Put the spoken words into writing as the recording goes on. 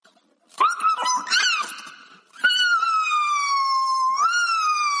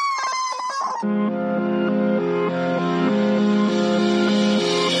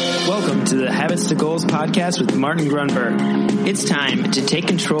to the Habits to Goals podcast with Martin Grunberg. It's time to take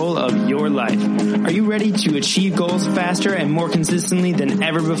control of your life. Are you ready to achieve goals faster and more consistently than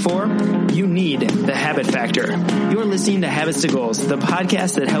ever before? You need the Habit Factor. You're listening to Habits to Goals, the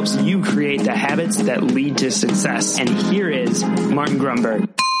podcast that helps you create the habits that lead to success. And here is Martin Grunberg.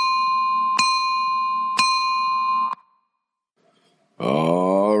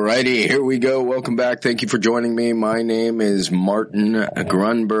 Alrighty, here we go. Welcome back. Thank you for joining me. My name is Martin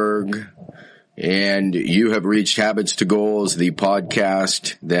Grunberg, and you have reached Habits to Goals, the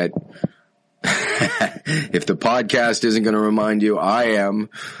podcast that, if the podcast isn't going to remind you, I am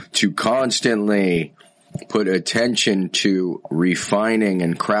to constantly put attention to refining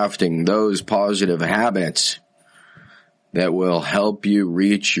and crafting those positive habits that will help you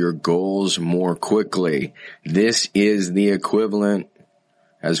reach your goals more quickly. This is the equivalent,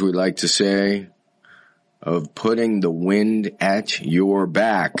 as we like to say, of putting the wind at your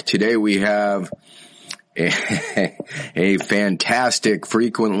back. Today we have a fantastic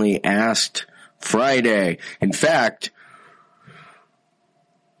frequently asked Friday. In fact,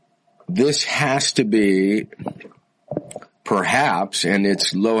 this has to be perhaps, and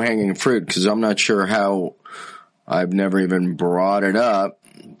it's low-hanging fruit because I'm not sure how, I've never even brought it up,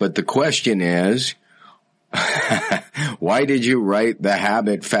 but the question is, why did you write The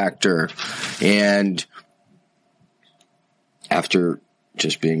Habit Factor? And after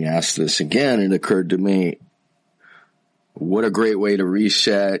just being asked this again, it occurred to me, what a great way to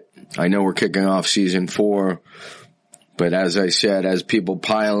reset. I know we're kicking off season 4, but as I said, as people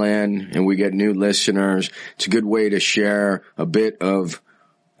pile in and we get new listeners, it's a good way to share a bit of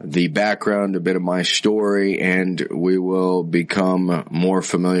the background, a bit of my story, and we will become more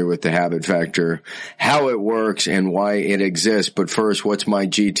familiar with the Habit Factor, how it works and why it exists. But first, what's my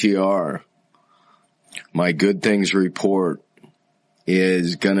GTR? My Good Things Report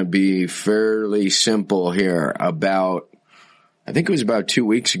is going to be fairly simple here. I think it was about 2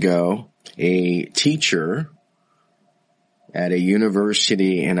 weeks ago, a teacher at a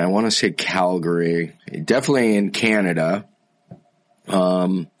university, and I want to say Calgary, definitely in Canada.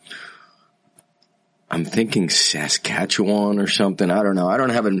 I'm thinking Saskatchewan or something. I don't know. I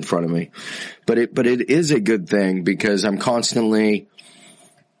don't have it in front of me, but it is a good thing because I'm constantly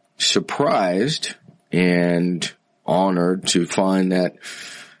surprised and honored to find that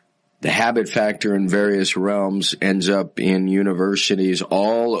the Habit Factor in various realms ends up in universities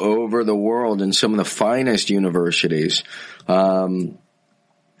all over the world, and some of the finest universities,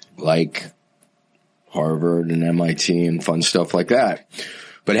 like Harvard and MIT and fun stuff like that.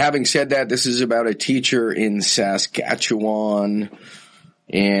 But having said that, this is about a teacher in Saskatchewan,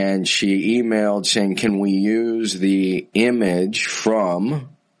 and she emailed saying, can we use the image from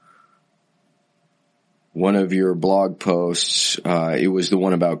one of your blog posts? It was the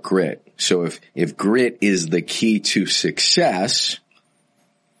one about grit. So if grit is the key to success,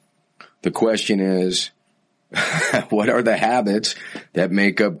 the question is, what are the habits that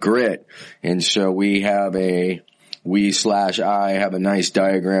make up grit? And so we have I have a nice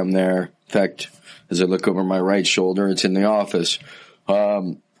diagram there. In fact, as I look over my right shoulder, it's in the office.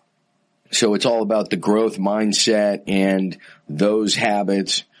 So it's all about the growth mindset and those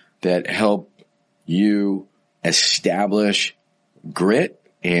habits that help you establish grit,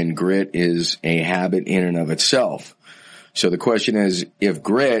 and grit is a habit in and of itself. So the question is, if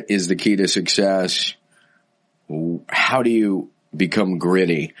grit is the key to success, how do you become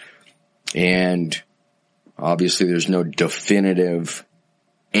gritty? And obviously there's no definitive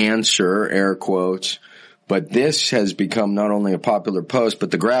answer, air quotes, but this has become not only a popular post, but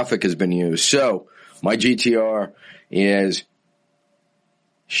the graphic has been used. So my GTR is,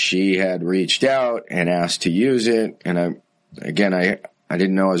 she had reached out and asked to use it. And I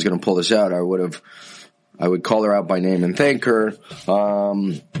didn't know I was going to pull this out. I would call her out by name and thank her.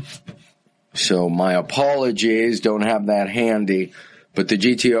 So my apologies, don't have that handy, but the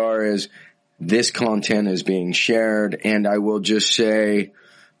GTR is, this content is being shared, and I will just say,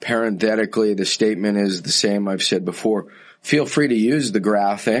 parenthetically, the statement is the same I've said before. Feel free to use the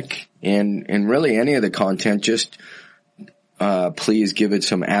graphic and really any of the content. Just please give it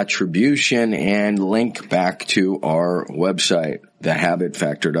some attribution and link back to our website,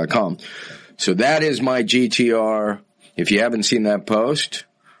 thehabitfactor.com. So that is my GTR. If you haven't seen that post,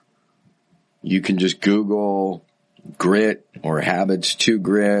 you can just Google grit or habits to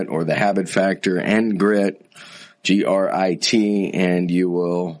grit or the Habit Factor and grit, GRIT, and you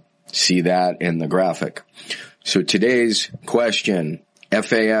will see that in the graphic. So today's question,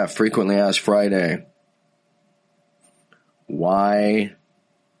 FAF, Frequently Asked Friday. Why,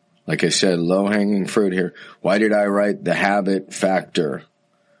 like I said, low-hanging fruit here. Why did I write The Habit Factor?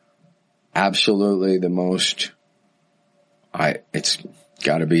 absolutely the most, it's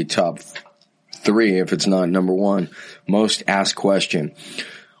got to be top 3 if it's not number 1, most asked question.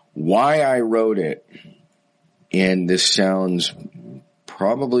 Why I wrote it, and this sounds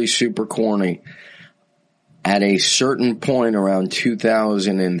probably super corny, at a certain point around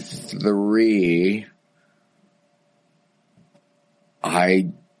 2003, I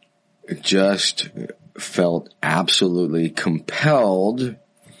just felt absolutely compelled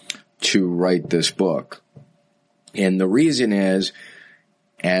to write this book. And the reason is,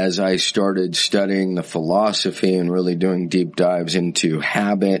 as I started studying the philosophy and really doing deep dives into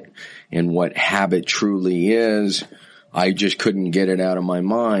habit and what habit truly is, I just couldn't get it out of my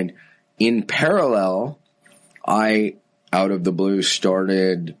mind. In parallel, I, out of the blue,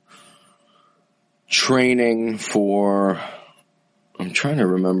 started training for, I'm trying to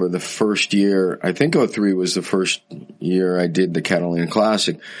remember the first year. I think 03 was the first year I did the Catalina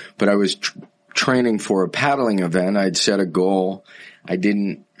Classic, but I was training for a paddling event. I'd set a goal. I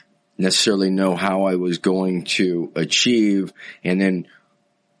didn't necessarily know how I was going to achieve, and then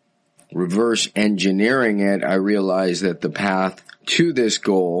reverse engineering it, I realized that the path to this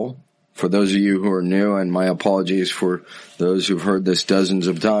goal, for those of you who are new, and my apologies for those who've heard this dozens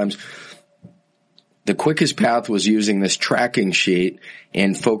of times, the quickest path was using this tracking sheet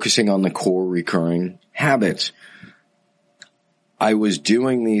and focusing on the core recurring habits. I was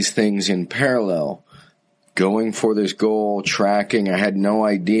doing these things in parallel, going for this goal, tracking. I had no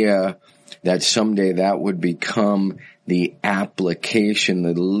idea that someday that would become the application,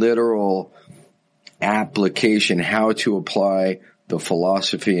 the literal application, how to apply the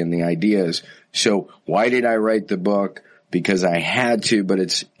philosophy and the ideas. So why did I write the book? Because I had to, but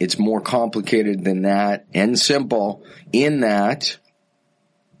it's more complicated than that and simple in that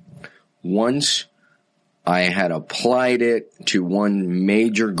once I had applied it to one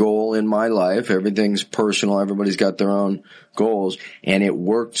major goal in my life. Everything's personal. Everybody's got their own goals, and it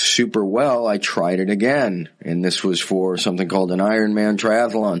worked super well. I tried it again, and this was for something called an Ironman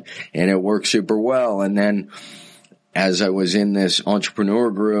triathlon, and it worked super well. And then as I was in this entrepreneur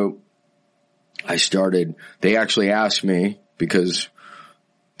group, they actually asked me, because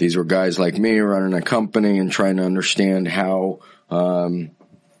these were guys like me running a company and trying to understand how,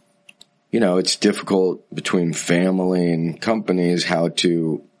 it's difficult between family and companies how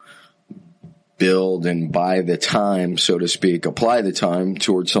to build and buy the time, so to speak, apply the time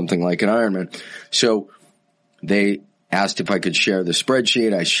towards something like an Ironman. So they asked if I could share the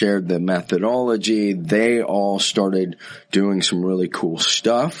spreadsheet. I shared the methodology. They all started doing some really cool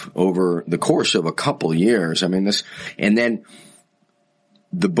stuff over the course of a couple years. And then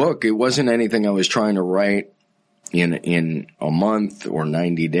the book, it wasn't anything I was trying to write in a month or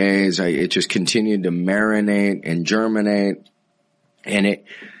 90 days. It just continued to marinate and germinate. And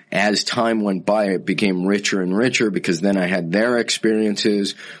as time went by, it became richer and richer, because then I had their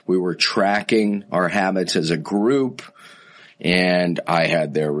experiences. We were tracking our habits as a group, and I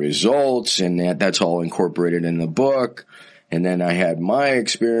had their results, and that's all incorporated in the book. And then I had my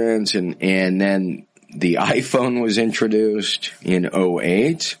experience, and then the iPhone was introduced in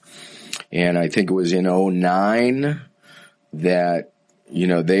 2008. And I think it was in 2009 that,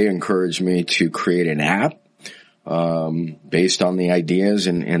 they encouraged me to create an app, based on the ideas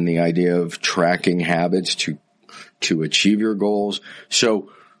and the idea of tracking habits to achieve your goals.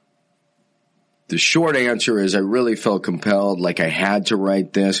 So the short answer is I really felt compelled, like I had to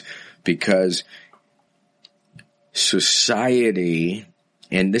write this, because society,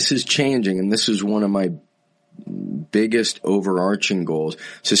 and this is changing, and this is one of my biggest overarching goals.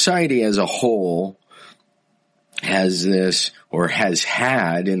 Society as a whole has this, or has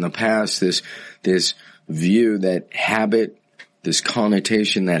had in the past, this view that habit, this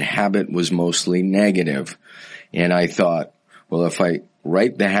connotation that habit was mostly negative. And I thought, well, if I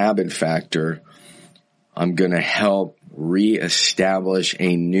write The Habit Factor, I'm going to help reestablish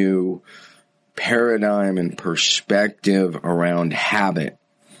a new paradigm and perspective around habit,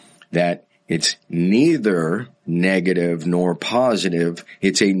 that it's neither negative nor positive.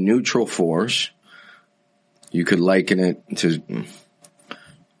 It's a neutral force. You could liken it to,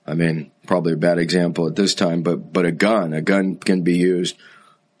 probably a bad example at this time, but a gun. A gun can be used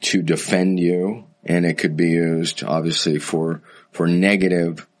to defend you, and it could be used, obviously, for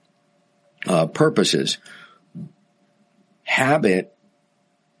negative purposes. Habit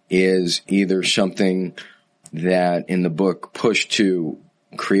is either something that in the book pushed to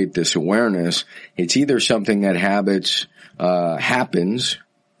create this awareness. It's either something that happens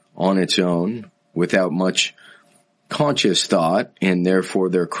on its own without much conscious thought, and therefore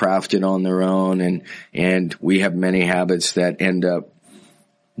they're crafted on their own, and we have many habits that end up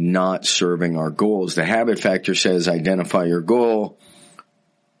not serving our goals. The habit factor says identify your goal,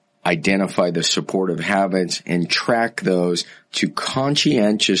 identify the supportive habits, and track those to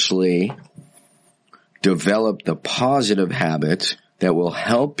conscientiously develop the positive habits that will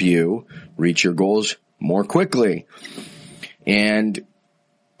help you reach your goals more quickly. And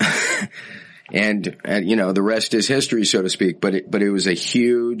the rest is history, so to speak. But it was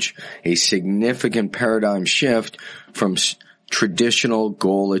a significant paradigm shift from traditional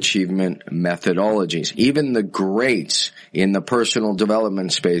goal achievement methodologies. Even the greats in the personal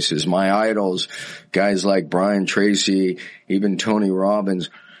development spaces, my idols, guys like Brian Tracy, even Tony Robbins,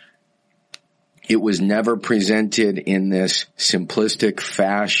 it was never presented in this simplistic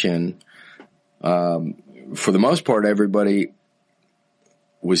fashion. For the most part, everybody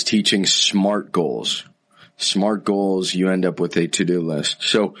was teaching SMART goals. SMART goals, you end up with a to-do list.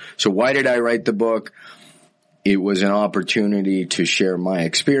 So why did I write the book? It was an opportunity to share my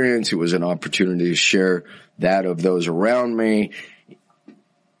experience. It was an opportunity to share that of those around me.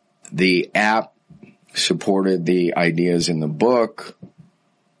 The app supported the ideas in the book.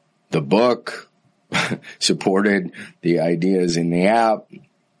 The book supported the ideas in the app.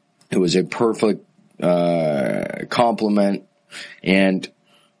 It was a perfect complement. And,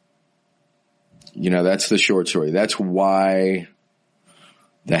 that's the short story. That's why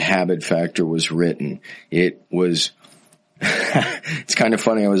the habit factor was written. It was, it's kind of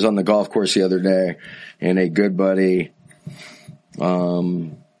funny. I was on the golf course the other day and a good buddy,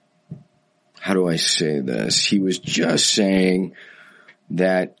 how do I say this? He was just saying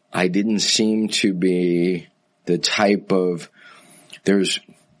that I didn't seem to be the type of, I'm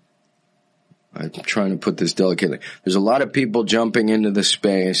trying to put this delicately. There's a lot of people jumping into the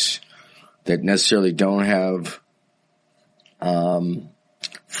space that necessarily don't have,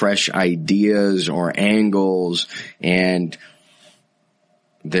 fresh ideas or angles, and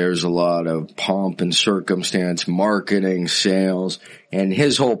there's a lot of pomp and circumstance, marketing, sales. And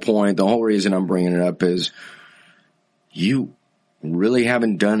his whole point, the whole reason I'm bringing it up is you really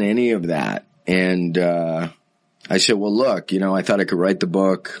haven't done any of that. And I said, well, look, I thought I could write the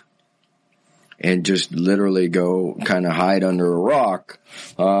book and just literally go kind of hide under a rock.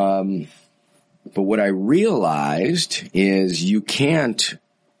 But what I realized is you can't,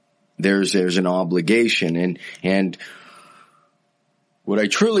 there's an obligation. And what I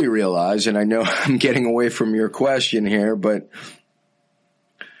truly realized, and I know I'm getting away from your question here, but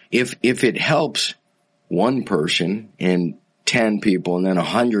if it helps one person and 10 people and then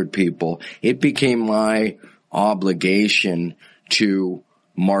 100 people, it became my obligation to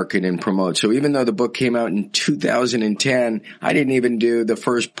market and promote. So even though the book came out in 2010, I didn't even do the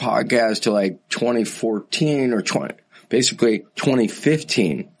first podcast till like 2014 or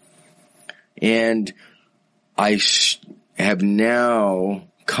 2015. And I have now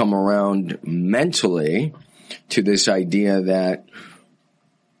come around mentally to this idea that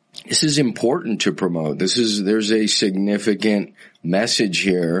this is important to promote. There's a significant message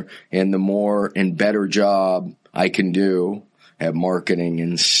here, and the more and better job I can do at marketing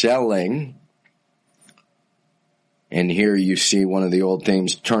and selling. And here you see one of the old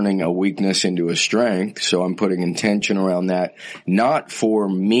themes, turning a weakness into a strength. So I'm putting intention around that, not for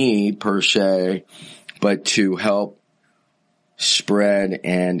me per se, but to help spread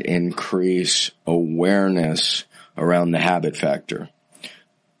and increase awareness around the habit factor.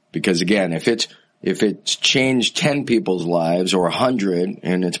 Because again, if it's changed 10 people's lives or 100,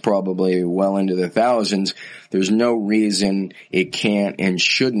 and it's probably well into the thousands, there's no reason it can't and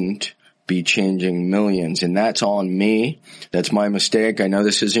shouldn't be changing millions. And that's on me. That's my mistake. I know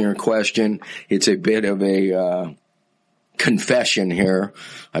this isn't your question. It's a bit of a confession here.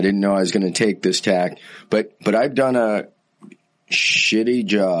 I didn't know I was going to take this tack. But I've done a shitty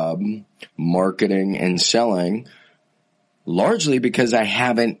job marketing and selling, largely because I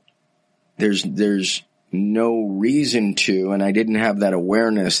haven't, there's no reason to, and I didn't have that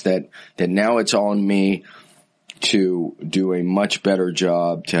awareness that now it's on me to do a much better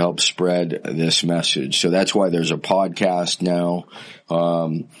job to help spread this message. So that's why there's a podcast now.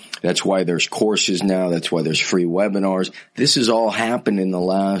 That's why there's courses now. That's why there's free webinars. This has all happened in the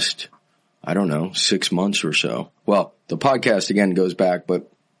last, 6 months or so. Well, the podcast again goes back,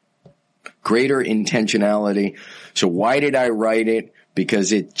 but greater intentionality. So why did I write it?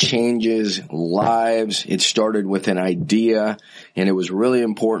 Because it changes lives. It started with an idea, and it was really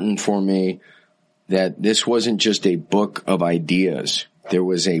important for me that this wasn't just a book of ideas. There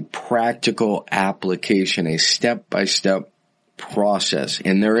was a practical application, a step-by-step process,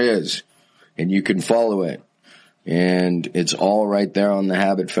 and there is, and you can follow it. And it's all right there on the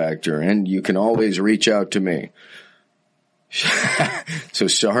Habit Factor, and you can always reach out to me. So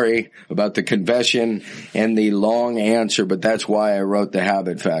sorry about the confession and the long answer, but that's why I wrote The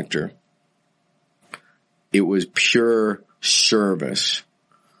Habit Factor. It was pure service.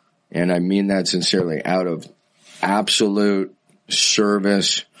 And I mean that sincerely, out of absolute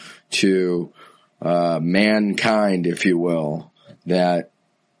service to mankind, if you will, that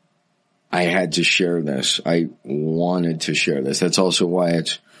I had to share this. I wanted to share this. That's also why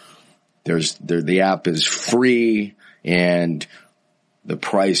the app is free and the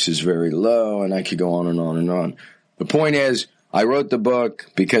price is very low, and I could go on and on and on. The point is, I wrote the book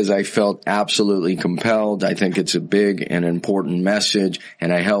because I felt absolutely compelled. I think it's a big and important message,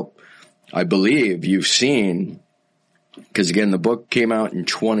 and I believe you've seen, because again, the book came out in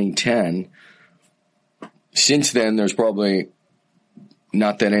 2010. Since then, there's probably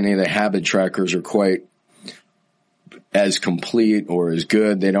not that any of the habit trackers are quite as complete or as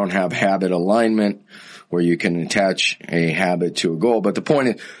good. They don't have habit alignment where you can attach a habit to a goal. But the point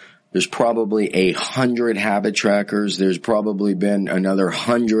is, there's probably 100 habit trackers. There's probably been another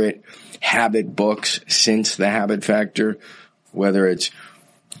 100 habit books since The Habit Factor, whether it's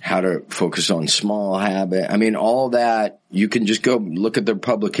how to focus on small habit. I mean, all that, you can just go look at their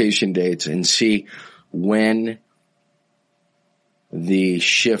publication dates and see when the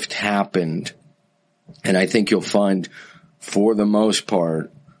shift happened. And I think you'll find, for the most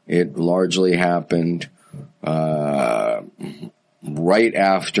part, it largely happened right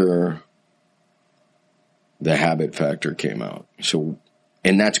after The Habit Factor came out. So,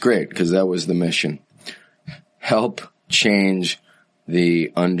 and that's great, because that was the mission. Help change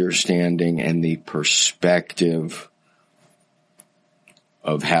the understanding and the perspective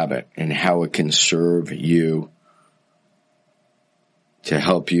of habit and how it can serve you to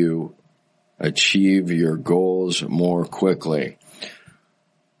help you achieve your goals more quickly.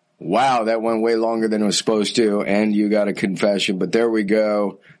 Wow, that went way longer than it was supposed to, and you got a confession, but there we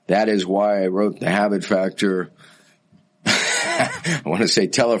go. That is why I wrote The Habit Factor. I want to say,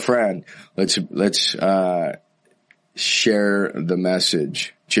 tell a friend. Let's share the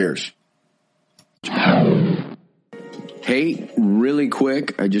message. Cheers. Hey, really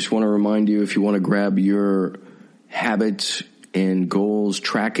quick, I just want to remind you, if you want to grab your habits and goals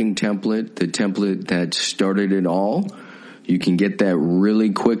tracking template, the template that started it all, you can get that really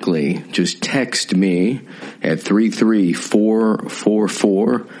quickly. Just text me at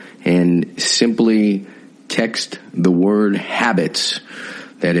 33444 and simply text the word habits.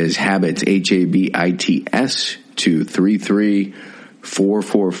 That is habits, HABITS, to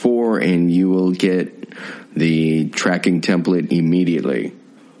 33444, and you will get the tracking template immediately.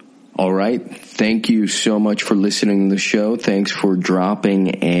 All right. Thank you so much for listening to the show. Thanks for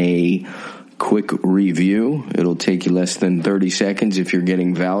dropping a quick review. It'll take you less than 30 seconds if you're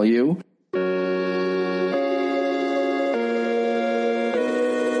getting value.